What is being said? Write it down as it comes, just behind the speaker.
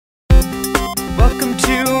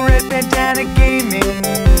Bandana Gaming,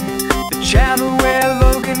 the channel where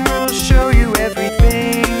Logan will show you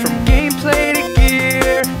everything. From gameplay to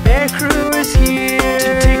gear, their crew is here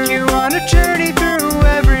to take you on a journey through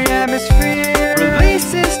every atmosphere.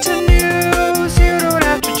 Releases to news, you don't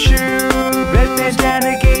have to choose. Red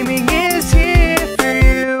Bandana Gaming is here for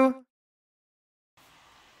you.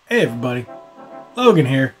 Hey everybody, Logan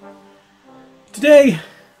here. Today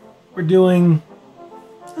we're doing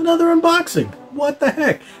another unboxing. What the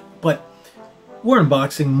heck? But we're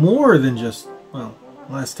unboxing more than just, well,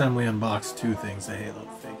 last time we unboxed two things, the Halo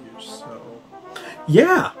figures. So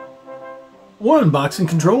yeah, we're unboxing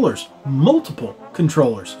controllers, multiple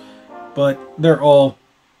controllers, but they're all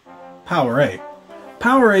PowerA.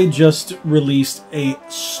 PowerA just released a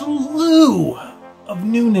slew of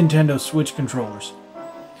new Nintendo Switch controllers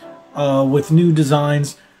with new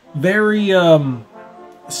designs, very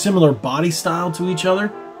similar body style to each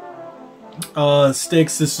other.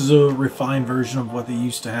 Sticks, this is a refined version of what they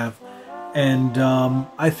used to have, and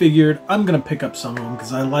I figured I'm gonna pick up some of them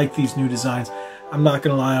because I like these new designs. I'm not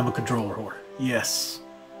gonna lie, I'm a controller whore. Yes,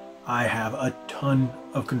 I have a ton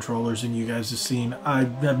of controllers, and you guys have seen I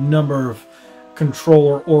have a number of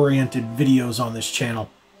controller oriented videos on this channel.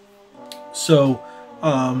 So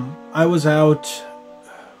I was out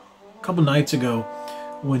a couple nights ago,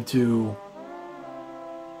 went to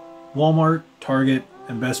Walmart, Target,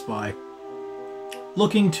 and Best Buy,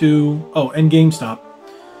 looking to, and GameStop,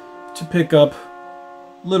 to pick up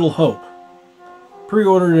Little Hope.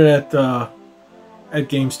 Pre-ordered it at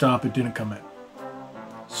GameStop. It didn't come in,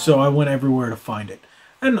 so I went everywhere to find it.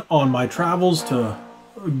 And on my travels to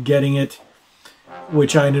getting it,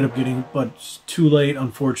 which I ended up getting, but it's too late,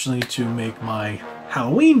 unfortunately, to make my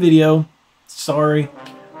Halloween video. Sorry,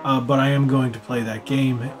 but I am going to play that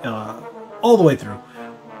game all the way through.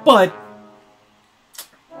 But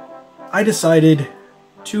I decided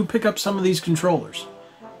to pick up some of these controllers.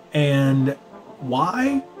 And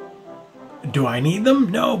why? Do I need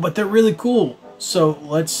them? No, but they're really cool. So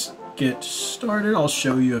let's get started. I'll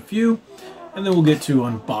show you a few, and then we'll get to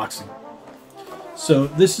unboxing. So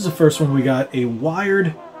this is the first one. We got a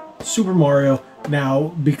wired Super Mario. Now,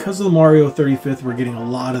 because of the Mario 35th, we're getting a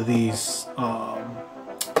lot of these,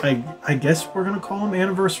 I guess we're going to call them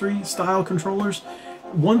anniversary style controllers.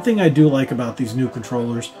 One thing I do like about these new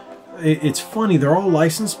controllers, it's funny, they're all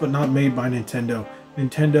licensed but not made by Nintendo.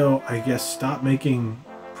 Nintendo, I guess, stopped making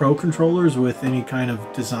Pro controllers with any kind of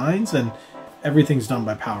designs, and everything's done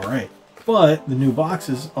by PowerA. But the new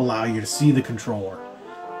boxes allow you to see the controller.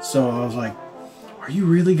 So I was like, are you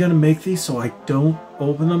really going to make these so I don't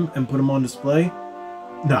open them and put them on display?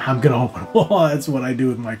 No, I'm going to open them. That's what I do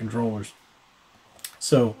with my controllers.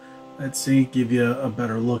 So let's see, give you a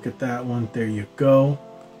better look at that one. There you go.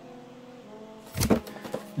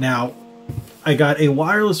 Now, I got a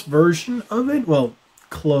wireless version of it. Well,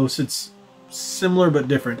 close. It's similar but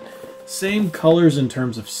different. Same colors in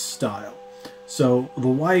terms of style. So the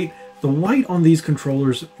white on these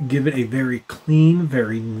controllers give it a very clean,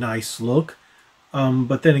 very nice look.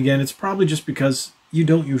 But then again, it's probably just because you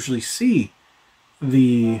don't usually see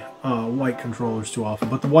the white controllers too often.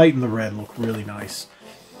 But the white and the red look really nice.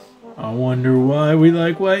 I wonder why we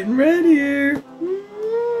like white and red here.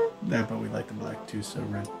 Yeah, but we like the black too, so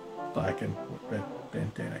red, black, and red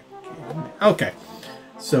bandana. Okay,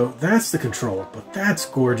 so that's the controller, but that's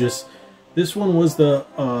gorgeous. This one was the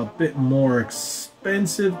bit more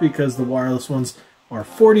expensive because the wireless ones are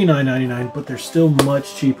 $49.99, but they're still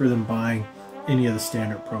much cheaper than buying any of the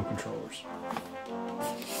standard Pro controllers.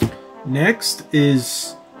 Next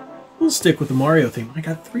is, we'll stick with the Mario theme. I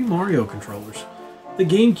got 3 Mario controllers, the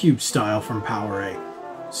GameCube style from PowerA.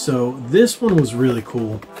 So this one was really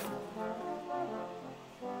cool.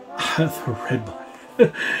 The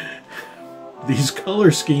red. These color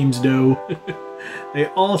schemes, though, they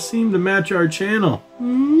all seem to match our channel.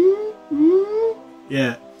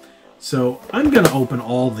 Yeah. So I'm gonna open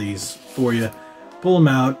all these for you, pull them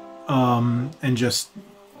out, and just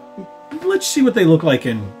let's see what they look like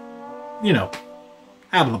in, you know,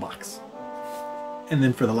 out of the box. And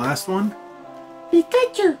then for the last one,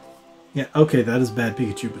 Pikachu. Yeah, okay, that is bad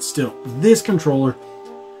Pikachu, but still, this controller,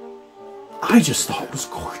 I just thought it was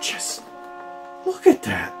gorgeous. Look at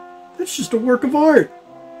that. That's just a work of art.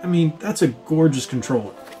 I mean, that's a gorgeous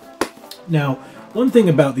controller. Now, one thing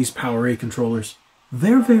about these PowerA controllers,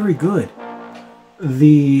 they're very good.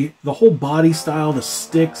 The whole body style, the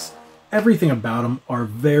sticks, everything about them are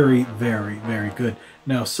very, very, very good.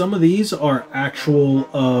 Now, some of these are actual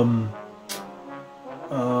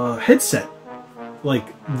headset. Like,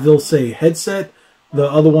 they'll say headset. The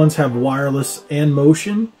other ones have wireless and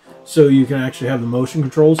motion, so you can actually have the motion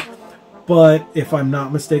controls. but if I'm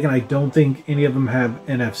not mistaken, I don't think any of them have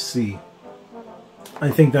NFC. I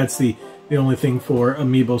think that's the only thing for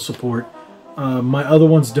Amiibo support. My other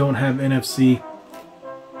ones don't have NFC.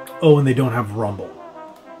 Oh, and they don't have rumble.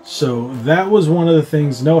 So that was one of the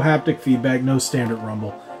things. No haptic feedback, no standard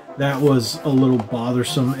rumble. That was a little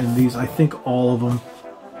bothersome, and these, I think all of them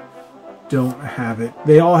don't have it.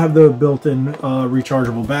 They all have the built-in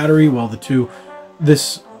rechargeable battery, while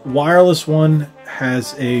this wireless one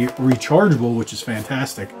has a rechargeable, which is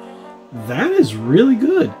fantastic. That is really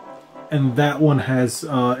good. And that one has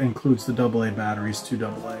includes the AA batteries, 2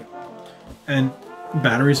 AA. And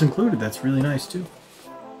batteries included. That's really nice too.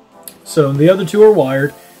 So the other 2 are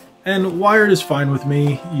wired, and wired is fine with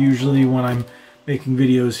me. Usually when I'm making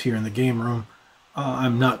videos here in the game room,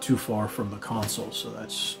 I'm not too far from the console, so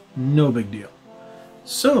that's no big deal.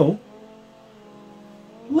 So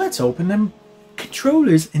let's open them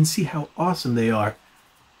controllers and see how awesome they are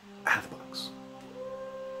out of the box.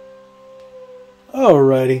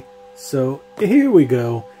 Alrighty, so here we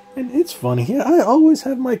go. And it's funny, yeah, I always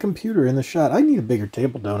have my computer in the shot. I need a bigger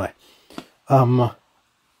table, don't I?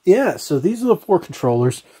 Yeah, so these are the 4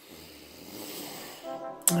 controllers.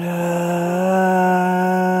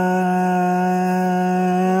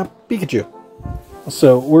 Pikachu.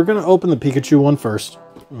 So we're going to open the Pikachu one first.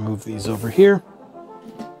 Move these over here.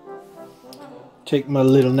 Take my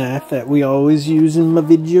little knife that we always use in my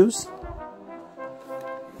videos.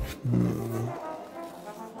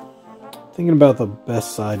 Thinking about the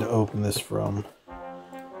best side to open this from.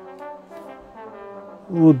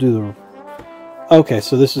 We'll do the... Okay,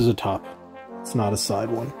 so this is a top. It's not a side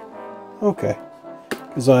one. Okay.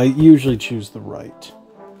 Because I usually choose the right.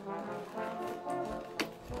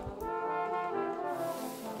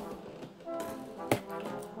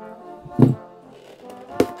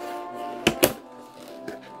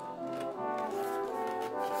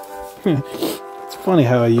 It's funny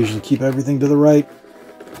how I usually keep everything to the right.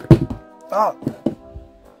 Oh.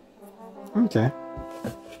 Okay.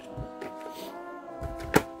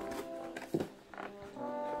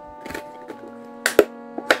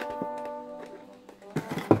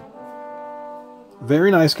 Very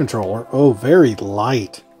nice controller. Oh, very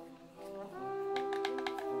light.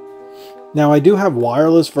 Now I do have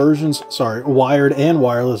wireless versions, sorry, wired and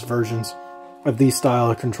wireless versions of these style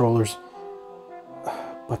of controllers.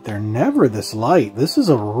 But they're never this light. This is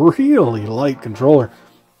a really light controller.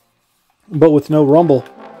 But with no rumble.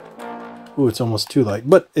 Ooh, it's almost too light.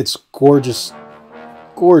 But it's gorgeous,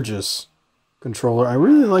 gorgeous controller. I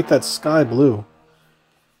really like that sky blue.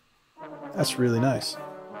 That's really nice.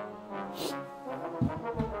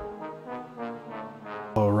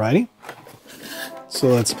 Alrighty. So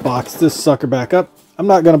let's box this sucker back up. I'm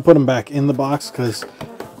not going to put them back in the box because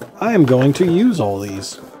I am going to use all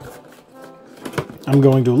these. I'm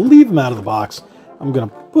going to leave them out of the box. I'm going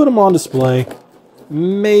to put them on display.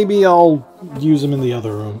 Maybe I'll use them in the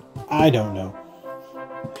other room. I don't know.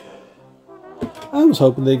 I was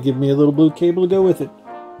hoping they'd give me a little blue cable to go with it.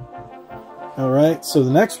 Alright, so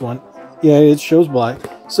the next one, yeah, it shows black.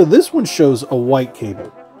 So this one shows a white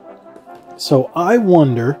cable. So I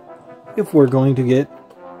wonder if we're going to get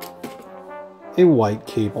a white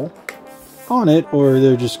cable on it, or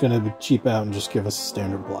they're just going to cheap out and just give us a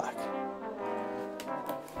standard black.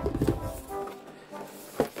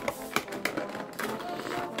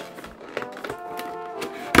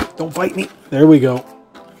 Don't fight me. There we go.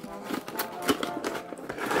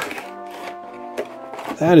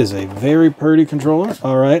 That is a very pretty controller.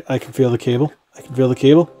 Alright, I can feel the cable. I can feel the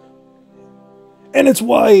cable. And it's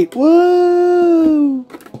white! Whoa!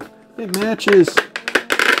 It matches.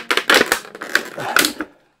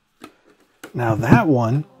 Now that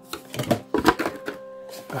one...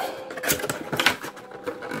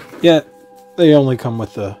 Yeah, they only come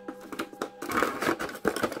with the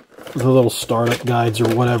little startup guides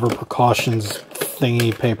or whatever precautions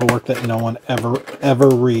thingy paperwork that no one ever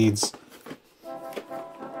reads.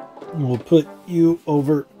 And we'll put you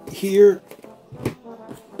over here.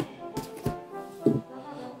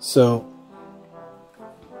 So,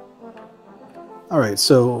 alright,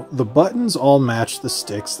 so the buttons all match the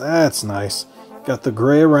sticks. That's nice. Got the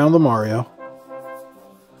gray around the Mario.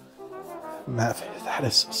 That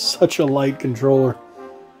is such a light controller.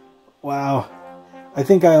 Wow. I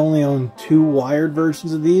think I only own 2 wired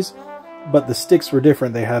versions of these, but the sticks were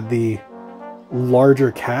different. They had the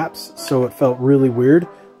larger caps, so it felt really weird.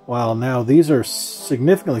 While now these are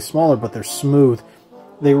significantly smaller, but they're smooth.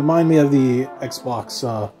 They remind me of the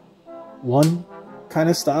Xbox One kind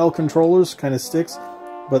of style controllers, kind of sticks,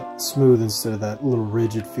 but smooth instead of that little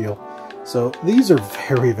rigid feel. So these are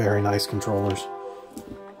very, very nice controllers.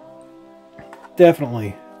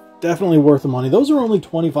 Definitely definitely worth the money. Those are only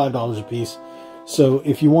 $25 a piece. So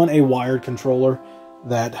if you want a wired controller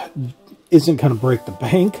that isn't going to break the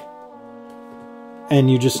bank and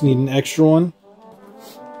you just need an extra one,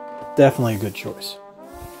 definitely a good choice.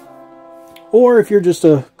 Or if you're just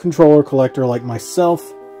a controller collector like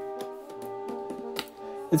myself,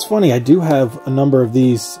 it's funny, I do have a number of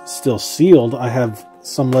these still sealed. I have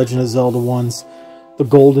some Legend of Zelda ones, the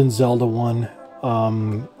Golden Zelda one,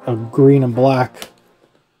 a green and black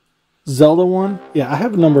Zelda one. Yeah, I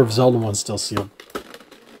have a number of Zelda ones still sealed.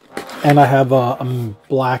 And I have a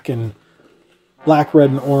black, red,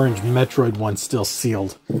 and orange Metroid one still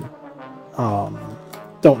sealed.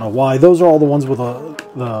 Don't know why. Those are all the ones with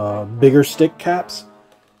the bigger stick caps.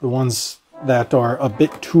 The ones that are a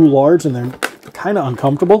bit too large and they're kind of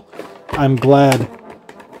uncomfortable. I'm glad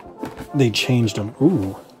they changed them.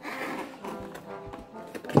 Ooh.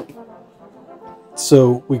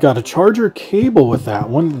 So we got a charger cable with that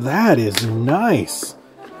one. That is nice.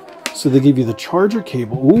 So they give you the charger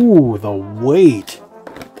cable. Ooh, the weight.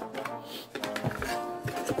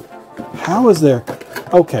 How is there...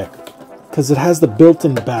 Okay. Because it has the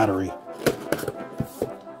built-in battery.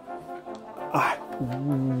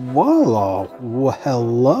 Whoa.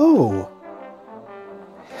 Hello.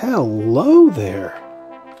 Hello there.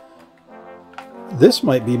 This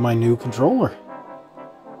might be my new controller.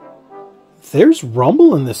 There's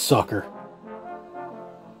rumble in this sucker.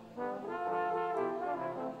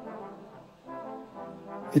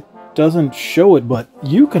 It doesn't show it, but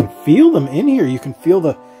you can feel them in here. You can feel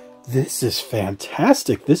the... This is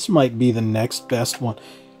fantastic. This might be the next best one.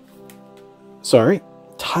 Sorry.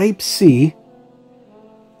 Type-C.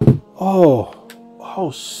 Oh.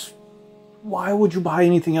 Why would you buy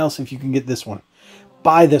anything else if you can get this one?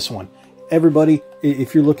 Buy this one. Everybody,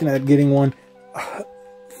 if you're looking at getting one,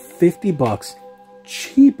 50 bucks.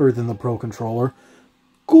 Cheaper than the Pro Controller.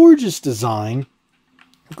 Gorgeous design.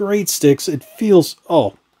 Great sticks. It feels...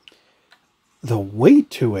 Oh. The weight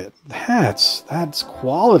to it. That's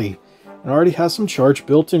quality. It already has some charge,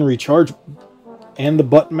 built-in recharge, and the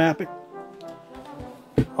button mapping.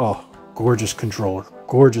 Oh, gorgeous controller.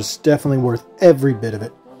 Gorgeous. Definitely worth every bit of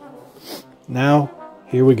it. Now,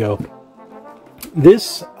 here we go.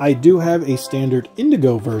 This, I do have a standard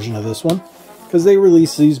Indigo version of this one, because they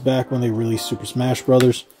released these back when they released Super Smash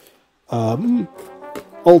Brothers.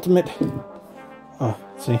 Ultimate. Oh,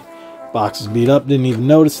 see? Box is beat up. Didn't even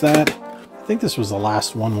notice that. I think this was the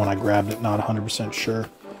last one when I grabbed it. Not 100% sure.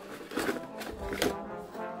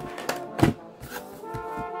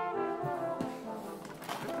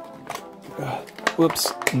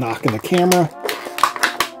 Whoops. Knocking the camera.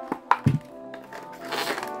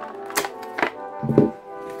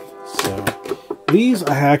 These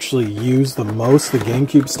I actually use the most, the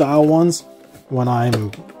GameCube style ones, when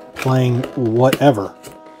I'm playing whatever.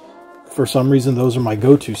 For some reason, those are my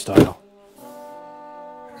go-to style.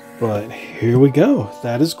 But here we go.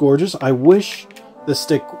 That is gorgeous. I wish the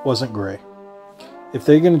stick wasn't gray. If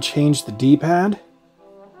they're going to change the D-pad...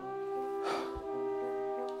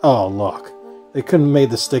 Oh, look. They couldn't have made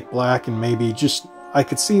the stick black and maybe just... I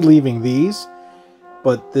could see leaving these.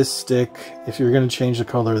 But this stick, if you're going to change the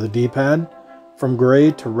color of the D-pad... from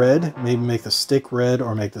gray to red, maybe make the stick red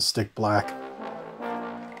or make the stick black.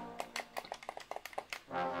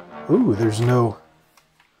 Ooh, there's no...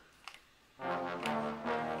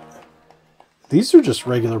 These are just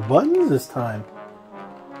regular buttons this time.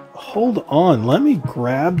 Hold on, let me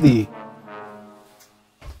grab the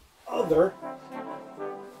other.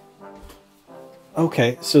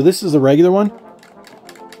 Okay, so this is the regular one.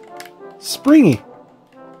 Springy.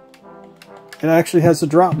 It actually has a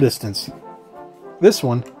drop distance. This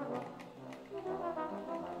one,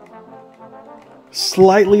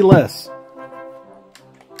 slightly less.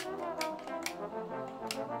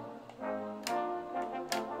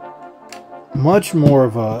 Much more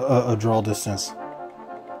of a draw distance.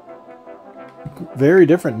 Very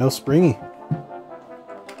different, no springy.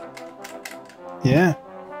 Yeah.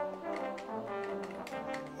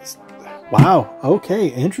 Wow, okay,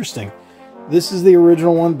 interesting. This is the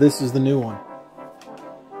original one, this is the new one.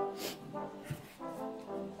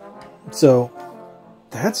 So,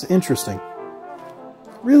 that's interesting.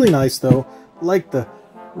 Really nice, though. Like the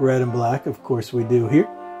red and black, of course we do here.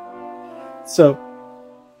 So,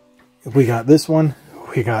 we got this one.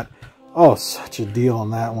 We got, oh, such a deal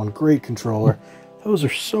on that one. Great controller. Those are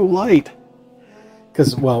so light.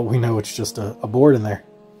 Because, well, we know it's just a board in there.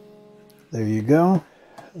 There you go.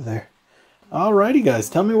 There. Alrighty, guys.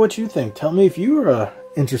 Tell me what you think. Tell me if you are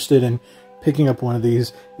interested in picking up one of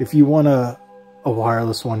these. If you want a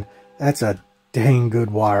wireless one. That's a dang good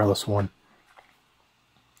wireless one.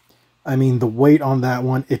 I mean, the weight on that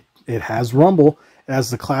one, It has rumble. It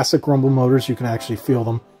has the classic rumble motors. You can actually feel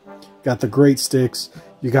them. Got the great sticks.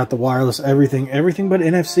 You got the wireless, everything but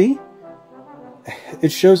NFC.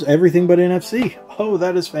 It shows everything but NFC. Oh,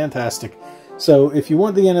 that is fantastic. So if you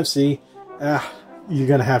want the NFC, you're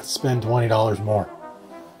going to have to spend $20 more.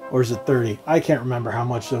 Or is it 30? I can't remember how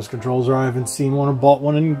much those controls are. I haven't seen one or bought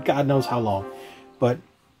one in God knows how long. But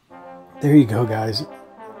there you go, guys.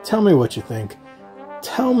 Tell me what you think.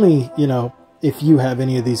 Tell me, you know, if you have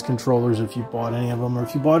any of these controllers, if you bought any of them, or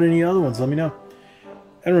if you bought any other ones, let me know.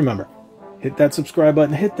 And remember, hit that subscribe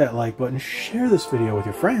button, hit that like button, share this video with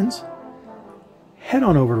your friends. Head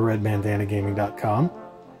on over to redbandanagaming.com.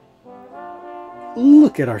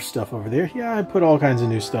 Look at our stuff over there. Yeah, I put all kinds of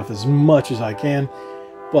new stuff as much as I can.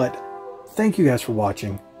 But thank you guys for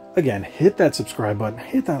watching. Again, hit that subscribe button,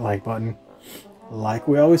 hit that like button. Like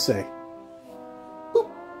we always say, boop,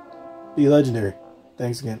 be legendary.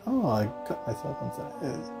 Thanks again. Oh, I cut myself on the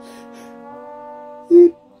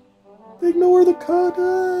head. Ignore the cut.